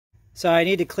So I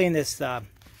need to clean this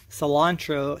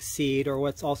cilantro seed, or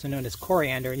what's also known as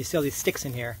coriander, and you see all these sticks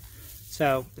in here.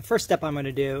 So the first step I'm going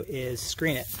to do is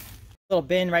screen it. Little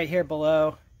bin right here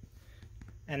below,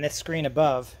 and this screen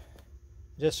above.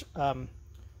 Just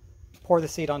pour the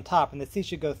seed on top, and the seed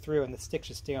should go through, and the stick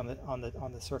should stay on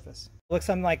the surface. Looks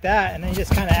something like that, and then you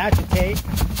just kind of agitate,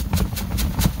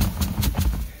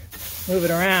 move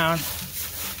it around,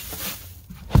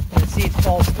 and the seed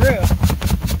falls through.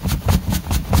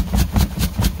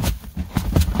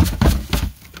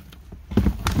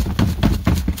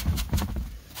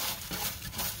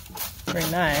 Very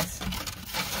nice.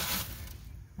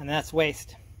 And that's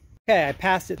waste. Okay, I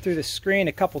passed it through the screen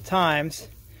a couple times,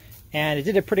 and it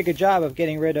did a pretty good job of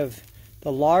getting rid of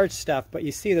the large stuff, but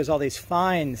you see there's all these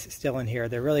fines still in here.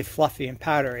 They're really fluffy and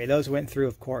powdery. Those went through,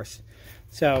 of course.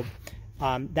 So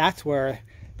that's where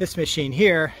this machine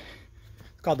here,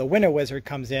 called the Winnow Wizard,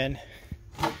 comes in,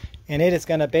 and it is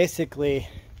going to basically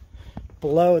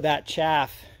blow that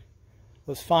chaff,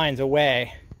 those fines,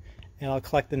 away, and I'll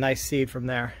collect the nice seed from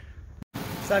there.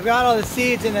 So I've got all the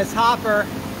seeds in this hopper.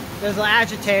 There's an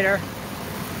agitator,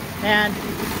 and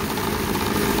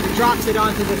it drops it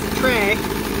onto this tray,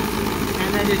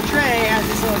 and then the tray has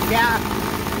this little gap.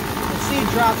 The seed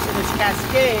drops in this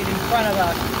cascade in front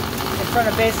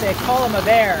of basically a column of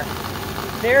air.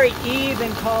 Very even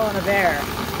column of air,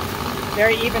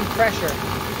 very even pressure.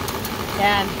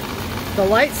 And the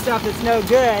light stuff that's no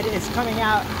good is coming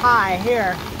out high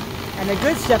here, and the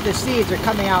good stuff, the seeds, are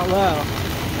coming out low.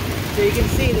 So you can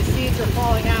see the seeds are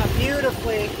falling out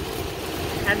beautifully,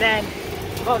 and then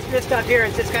most of this stuff here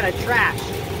is just kind of trash.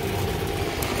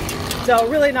 So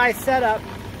really nice setup,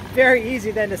 very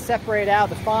easy then to separate out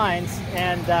the fines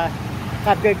and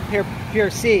have good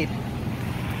pure seed.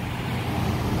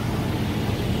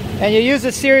 And you use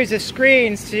a series of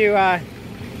screens to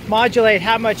modulate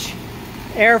how much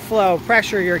airflow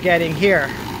pressure you're getting here.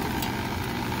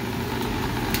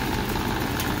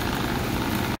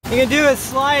 You can do is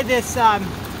slide this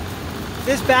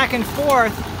this back and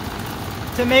forth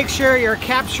to make sure you're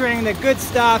capturing the good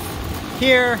stuff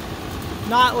here,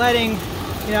 not letting,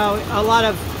 you know, a lot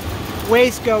of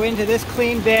waste go into this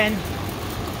clean bin,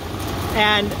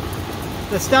 and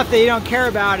the stuff that you don't care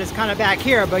about is kind of back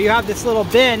here, but you have this little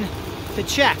bin to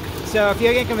check. So if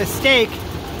you make a mistake,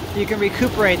 you can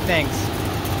recuperate things.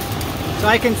 So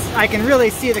I can really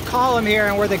see the column here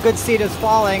and where the good seed is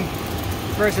falling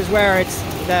versus where it's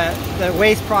the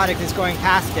waste product is going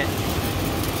past it.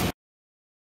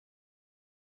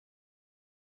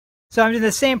 So I'm doing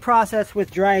the same process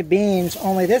with dry beans,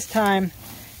 only this time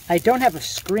I don't have a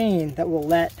screen that will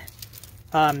let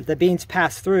the beans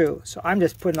pass through. So I'm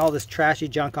just putting all this trashy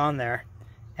junk on there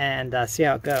and see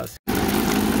how it goes.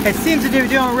 It seems to be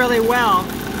doing really well.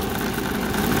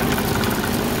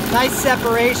 Nice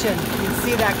separation. You can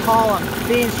see that column.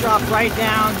 Beans drop right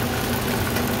down.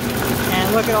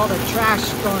 And look at all the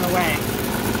trash going away.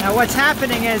 Now what's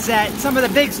happening is that some of the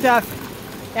big stuff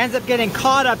ends up getting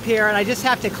caught up here, and I just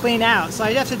have to clean out. So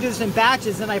I have to do this in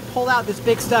batches, and I pull out this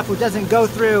big stuff which doesn't go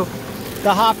through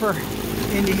the hopper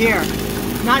into here.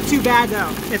 Not too bad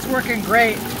though. It's working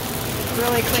great.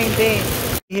 Really clean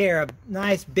beans. Here, a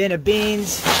nice bin of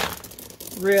beans.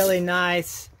 Really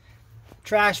nice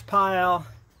trash pile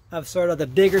of sort of the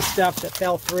bigger stuff that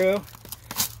fell through.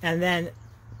 And then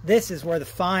this is where the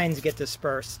fines get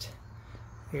dispersed.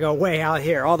 You go way out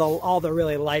here, all the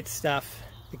really light stuff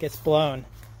that gets blown.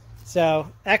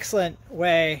 So excellent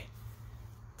way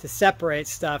to separate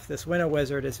stuff. This Winnow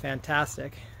Wizard is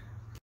fantastic.